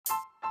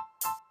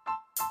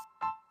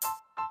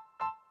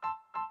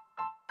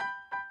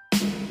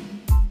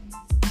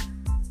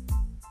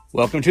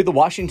Welcome to the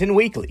Washington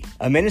Weekly,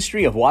 a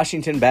ministry of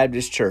Washington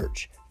Baptist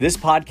Church. This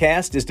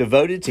podcast is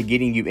devoted to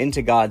getting you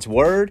into God's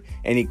Word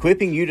and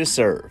equipping you to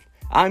serve.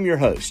 I'm your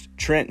host,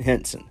 Trent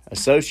Henson,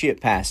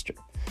 Associate Pastor.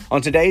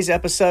 On today's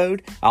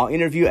episode, I'll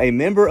interview a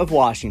member of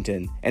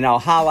Washington and I'll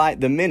highlight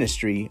the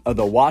ministry of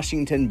the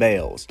Washington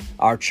Bells,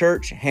 our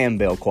church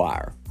handbell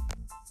choir.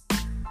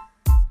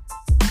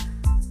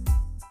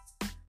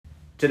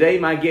 Today,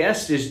 my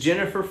guest is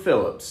Jennifer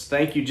Phillips.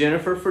 Thank you,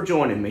 Jennifer, for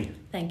joining me.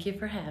 Thank you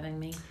for having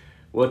me.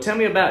 Well, tell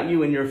me about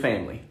you and your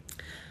family.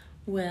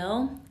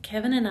 Well,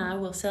 Kevin and I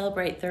will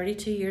celebrate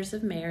 32 years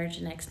of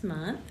marriage next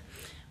month.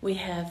 We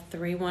have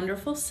 3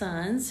 wonderful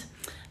sons.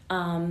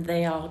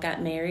 They all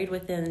got married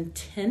within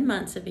 10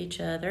 months of each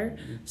other,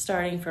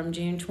 starting from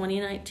June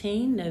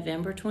 2019,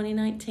 November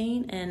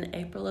 2019, and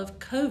April of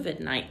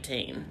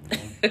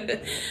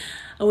COVID-19.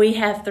 We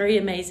have 3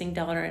 amazing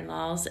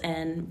daughter-in-laws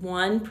and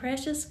 1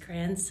 precious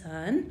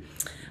grandson.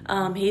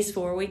 He's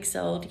 4 weeks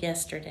old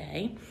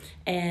yesterday.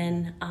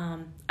 And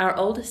our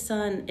oldest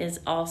son is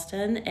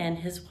Austin and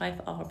his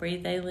wife Aubrey.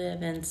 They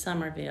live in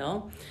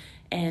Somerville.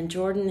 And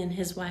Jordan and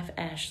his wife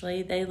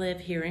Ashley, they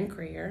live here in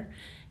Greer.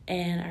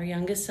 And our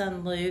youngest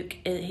son Luke,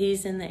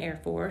 he's in the Air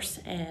Force.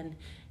 And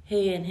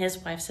he and his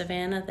wife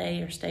Savannah,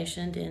 they are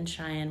stationed in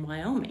Cheyenne,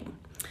 Wyoming.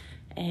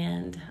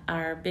 And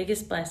our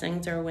biggest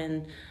blessings are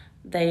when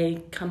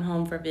they come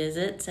home for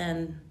visits.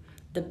 And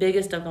the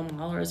biggest of them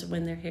all is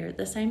when they're here at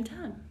the same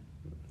time.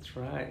 That's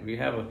right. We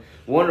have a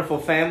wonderful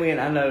family, and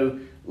I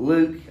know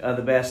Luke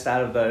the best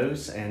out of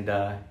those, and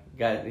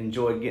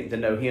enjoyed getting to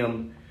know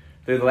him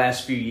through the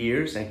last few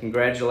years. And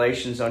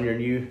congratulations on your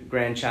new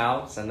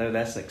grandchild. So I know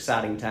that's an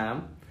exciting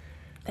time.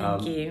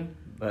 Thank you.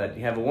 But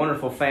you have a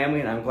wonderful family,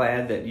 and I'm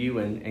glad that you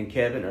and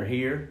Kevin are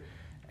here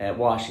at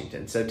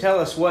Washington. So tell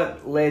us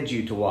what led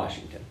you to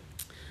Washington.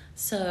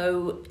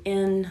 So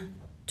in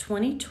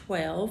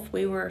 2012,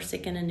 we were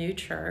seeking a new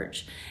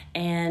church,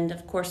 and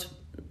of course,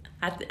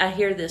 I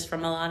hear this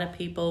from a lot of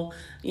people.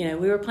 You know,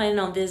 we were planning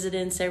on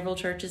visiting several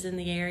churches in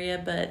the area,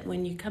 but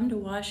when you come to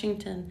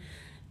Washington,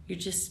 you're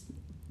just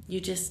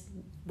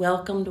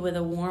welcomed with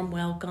a warm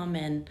welcome,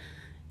 and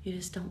you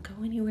just don't go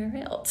anywhere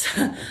else.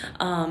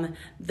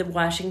 The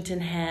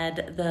Washington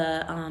had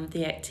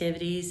the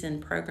activities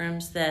and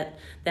programs that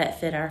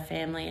fit our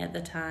family at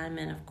the time,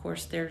 and of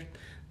course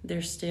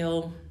they're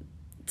still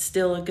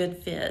a good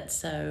fit.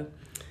 So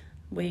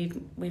we've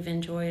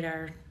enjoyed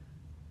our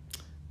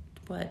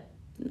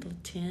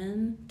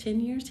 10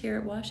 years here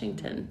at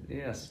Washington.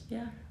 Yes.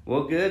 Yeah.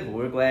 Well, good. Well,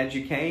 we're glad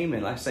you came,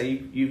 and like I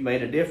say, you've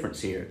made a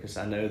difference here, because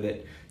I know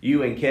that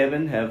you and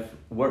Kevin have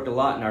worked a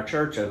lot in our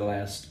church over the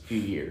last few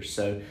years.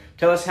 So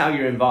tell us how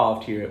you're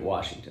involved here at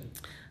Washington.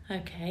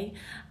 Okay.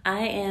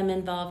 I am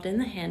involved in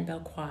the handbell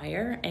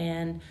choir,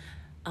 and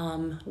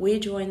we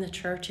joined the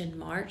church in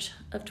March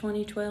of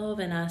 2012,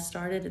 and I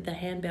started the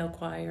handbell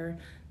choir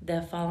the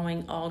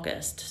following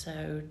August.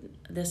 So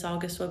this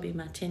August will be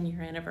my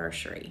 10-year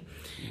anniversary.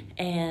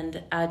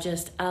 And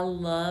I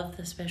love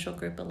the special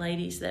group of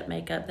ladies that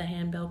make up the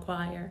handbell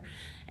choir.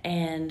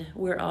 And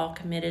we're all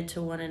committed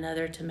to one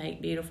another to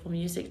make beautiful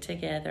music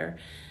together.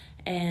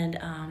 And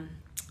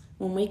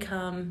when we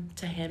come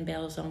to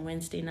handbells on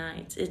Wednesday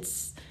nights,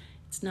 it's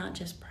not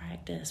just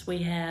practice.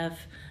 We have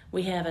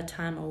a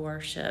time of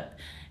worship,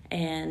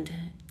 and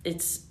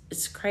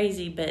it's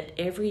crazy, but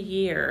every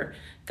year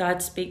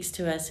God speaks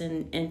to us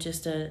in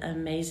just an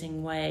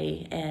amazing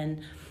way,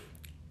 and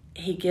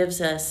He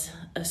gives us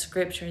a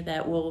scripture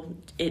that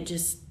it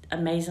just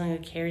amazingly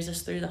carries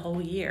us through the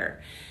whole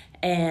year.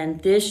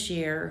 And this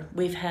year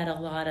we've had a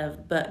lot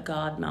of but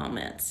God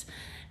moments,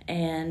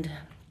 and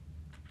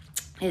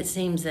it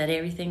seems that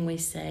everything we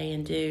say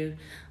and do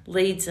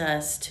leads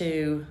us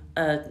to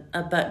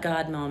a but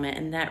God moment,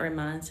 and that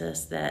reminds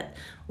us that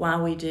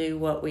why we do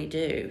what we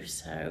do.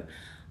 So,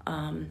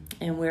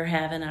 and we're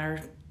having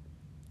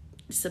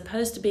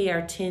supposed to be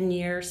our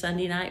 10-year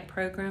Sunday night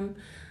program,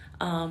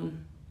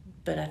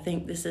 but I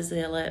think this is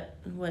the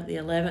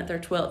 11th or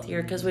 12th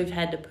year, because we've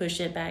had to push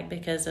it back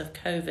because of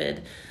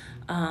COVID.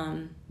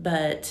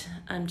 But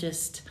I'm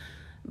just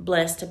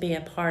blessed to be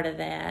a part of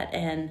that,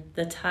 and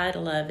the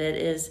title of it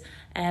is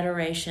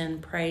Adoration,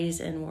 Praise,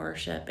 and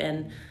Worship,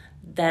 and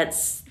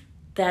that's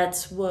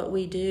what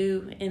we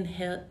do in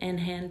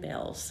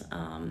handbells.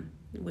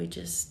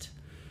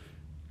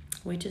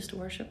 We just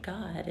worship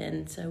God,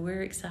 and so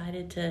we're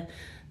excited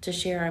to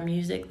share our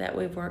music that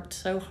we've worked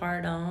so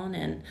hard on,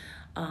 and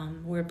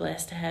we're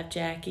blessed to have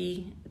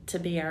Jackie to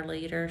be our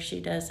leader. She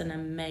does an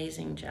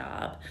amazing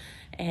job,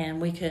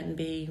 and we couldn't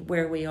be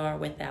where we are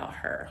without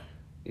her.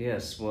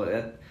 Yes,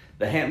 well,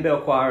 the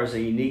handbell choir is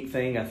a unique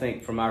thing, I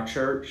think, from our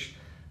church.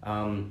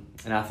 And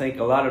I think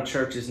a lot of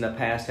churches in the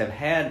past have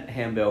had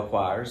handbell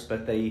choirs,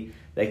 but they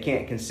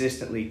can't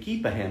consistently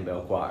keep a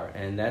handbell choir.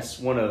 And that's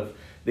one of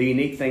the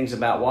unique things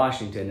about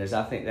Washington, is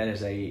I think that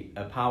is a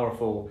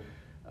powerful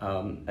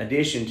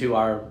addition to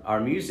our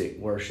music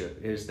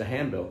worship, is the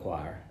handbell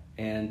choir.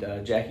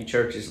 And Jackie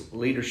Church's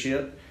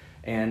leadership,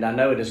 and I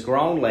know it has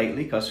grown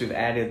lately because we've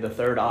added the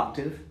 3rd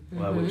octave,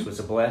 which was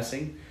a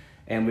blessing.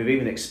 And we've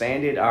even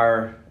expanded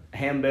our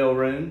handbell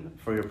room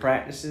for your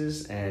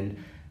practices,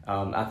 and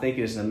I think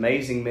it is an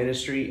amazing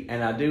ministry.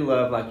 And I do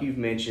love, like you've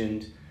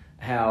mentioned,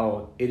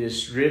 how it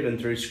is driven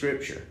through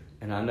Scripture.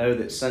 And I know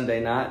that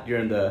Sunday night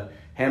during the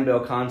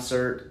handbell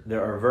concert,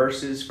 there are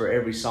verses for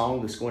every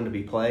song that's going to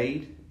be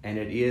played, and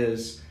it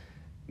is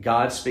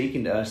God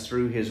speaking to us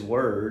through His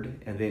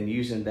Word and then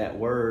using that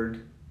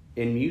Word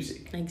in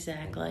music.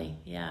 Exactly,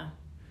 yeah.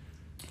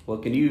 Well,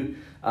 can you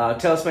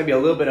tell us maybe a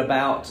little bit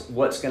about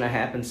what's going to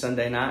happen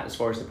Sunday night as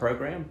far as the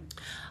program?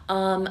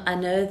 I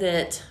know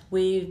that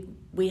we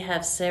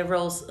have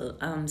several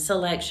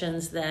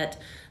selections that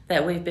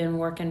we've been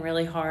working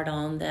really hard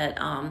on that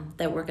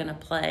we're going to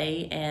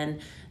play,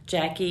 and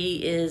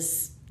Jackie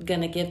is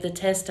going to give the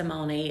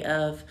testimony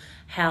of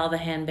how the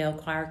handbell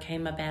choir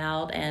came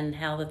about and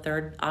how the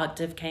third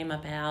octave came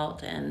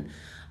about, and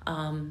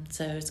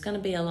so it's going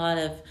to be a lot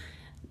of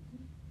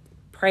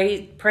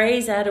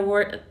praise,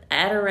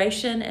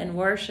 adoration, and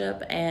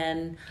worship,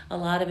 and a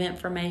lot of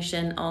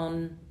information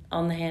on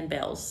the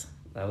handbells.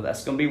 Oh,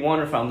 that's going to be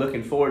wonderful. I'm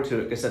looking forward to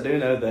it because I do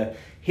know the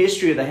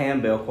history of the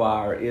handbell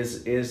choir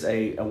is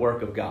a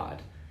work of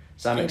God.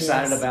 So I'm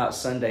excited about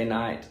Sunday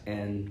night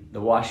and the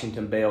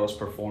Washington Bells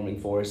performing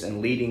for us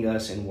and leading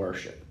us in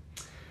worship.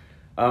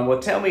 Well,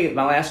 tell me,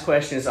 my last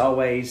question is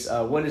always,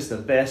 what is the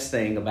best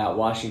thing about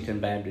Washington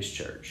Baptist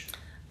Church?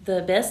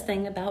 The best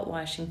thing about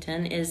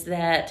Washington is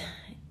that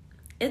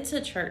it's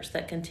a church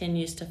that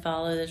continues to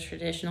follow the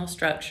traditional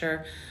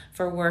structure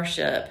for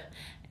worship,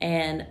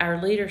 and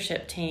our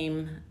leadership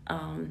team,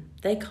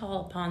 they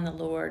call upon the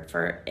Lord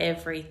for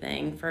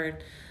everything, for,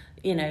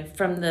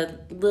 from the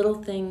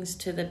little things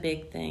to the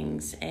big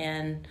things,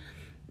 and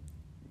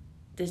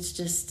it's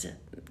just,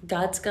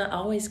 God's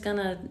always going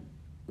to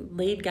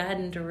lead, guide,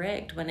 and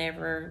direct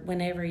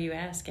whenever you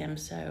ask Him.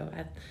 So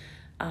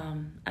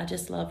I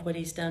just love what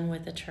He's done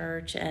with the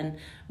church, and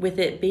with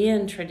it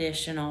being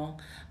traditional,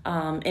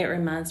 it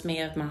reminds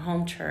me of my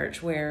home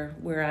church where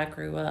I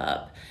grew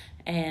up.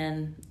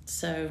 And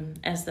so,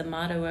 as the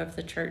motto of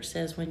the church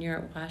says, when you're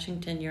at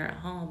Washington, you're at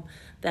home.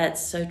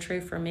 That's so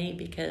true for me,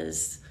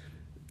 because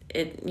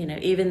it,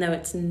 even though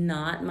it's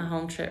not my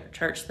home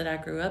church that I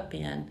grew up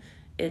in,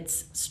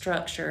 it's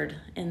structured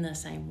in the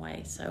same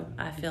way. So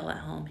I feel at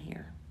home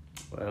here.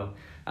 Well,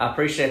 I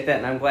appreciate that,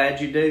 and I'm glad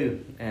you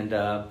do.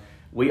 And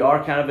we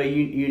are kind of a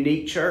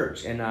unique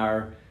church in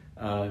our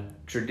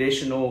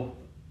traditional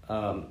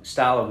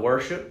style of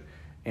worship,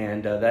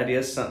 and that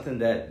is something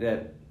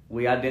that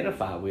we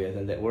identify with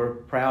and that we're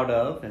proud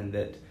of, and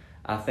that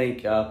I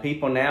think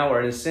people now are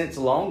in a sense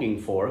longing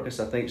for, because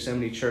I think so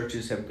many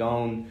churches have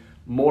gone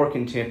more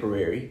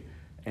contemporary,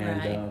 and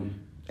right.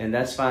 And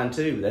that's fine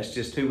too. That's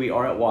just who we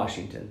are at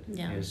Washington,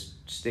 yeah. Is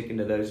sticking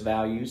to those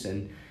values,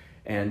 and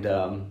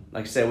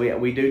like I said,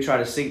 we do try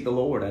to seek the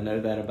Lord. I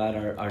know that about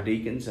our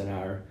deacons and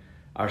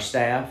our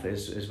staff,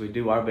 as we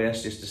do our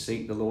best just to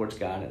seek the Lord's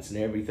guidance in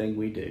everything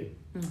we do.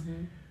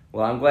 Mm-hmm.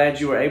 Well, I'm glad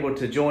you were able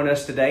to join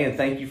us today, and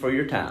thank you for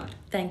your time.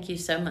 Thank you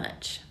so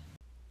much.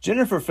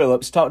 Jennifer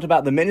Phillips talked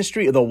about the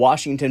ministry of the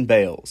Washington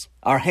Bells,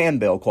 our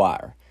handbell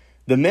choir.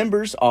 The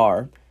members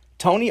are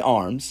Tony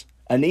Arms,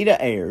 Anita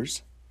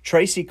Ayers,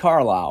 Tracy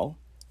Carlisle,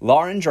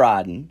 Lauren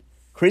Dryden,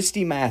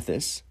 Christy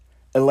Mathis,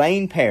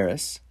 Elaine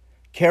Paris,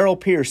 Carol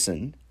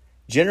Pearson,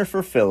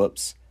 Jennifer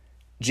Phillips,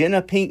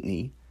 Jenna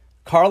Pinckney,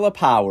 Carla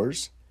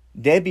Powers,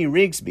 Debbie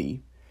Rigsby,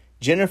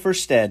 Jennifer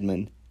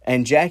Stedman,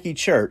 and Jackie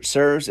Church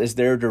serves as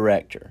their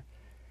director.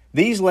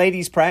 These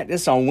ladies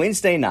practice on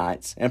Wednesday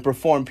nights and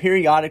perform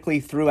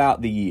periodically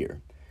throughout the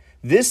year.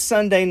 This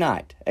Sunday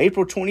night,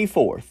 April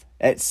 24th,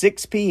 at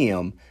 6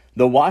 p.m.,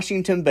 the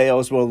Washington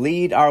Bells will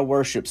lead our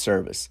worship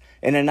service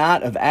in a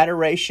night of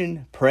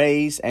adoration,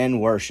 praise, and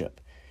worship.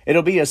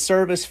 It'll be a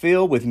service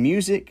filled with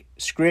music,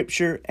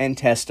 scripture, and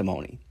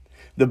testimony.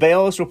 The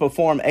Bells will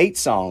perform 8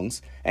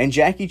 songs, and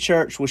Jackie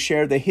Church will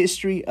share the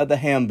history of the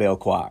handbell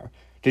choir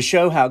to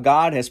show how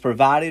God has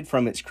provided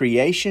from its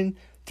creation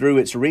through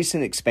its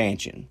recent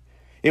expansion.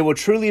 It will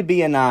truly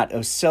be a night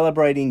of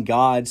celebrating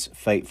God's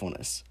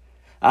faithfulness.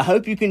 I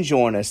hope you can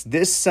join us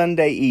this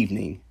Sunday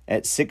evening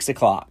at 6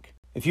 o'clock.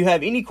 If you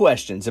have any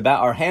questions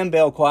about our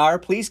handbell choir,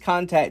 please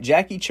contact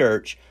Jackie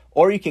Church,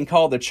 or you can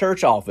call the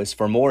church office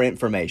for more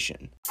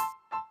information.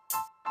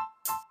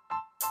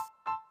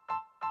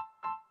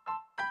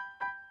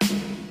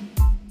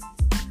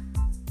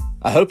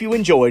 I hope you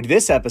enjoyed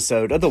this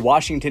episode of the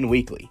Washington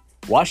Weekly.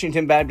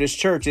 Washington Baptist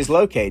Church is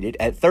located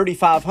at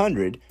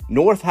 3500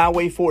 North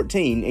Highway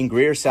 14 in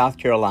Greer, South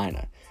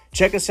Carolina.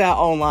 Check us out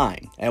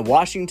online at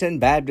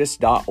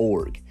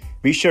washingtonbaptist.org.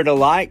 Be sure to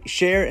like,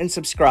 share, and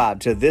subscribe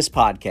to this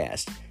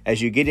podcast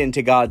as you get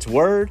into God's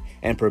Word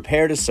and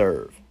prepare to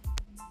serve.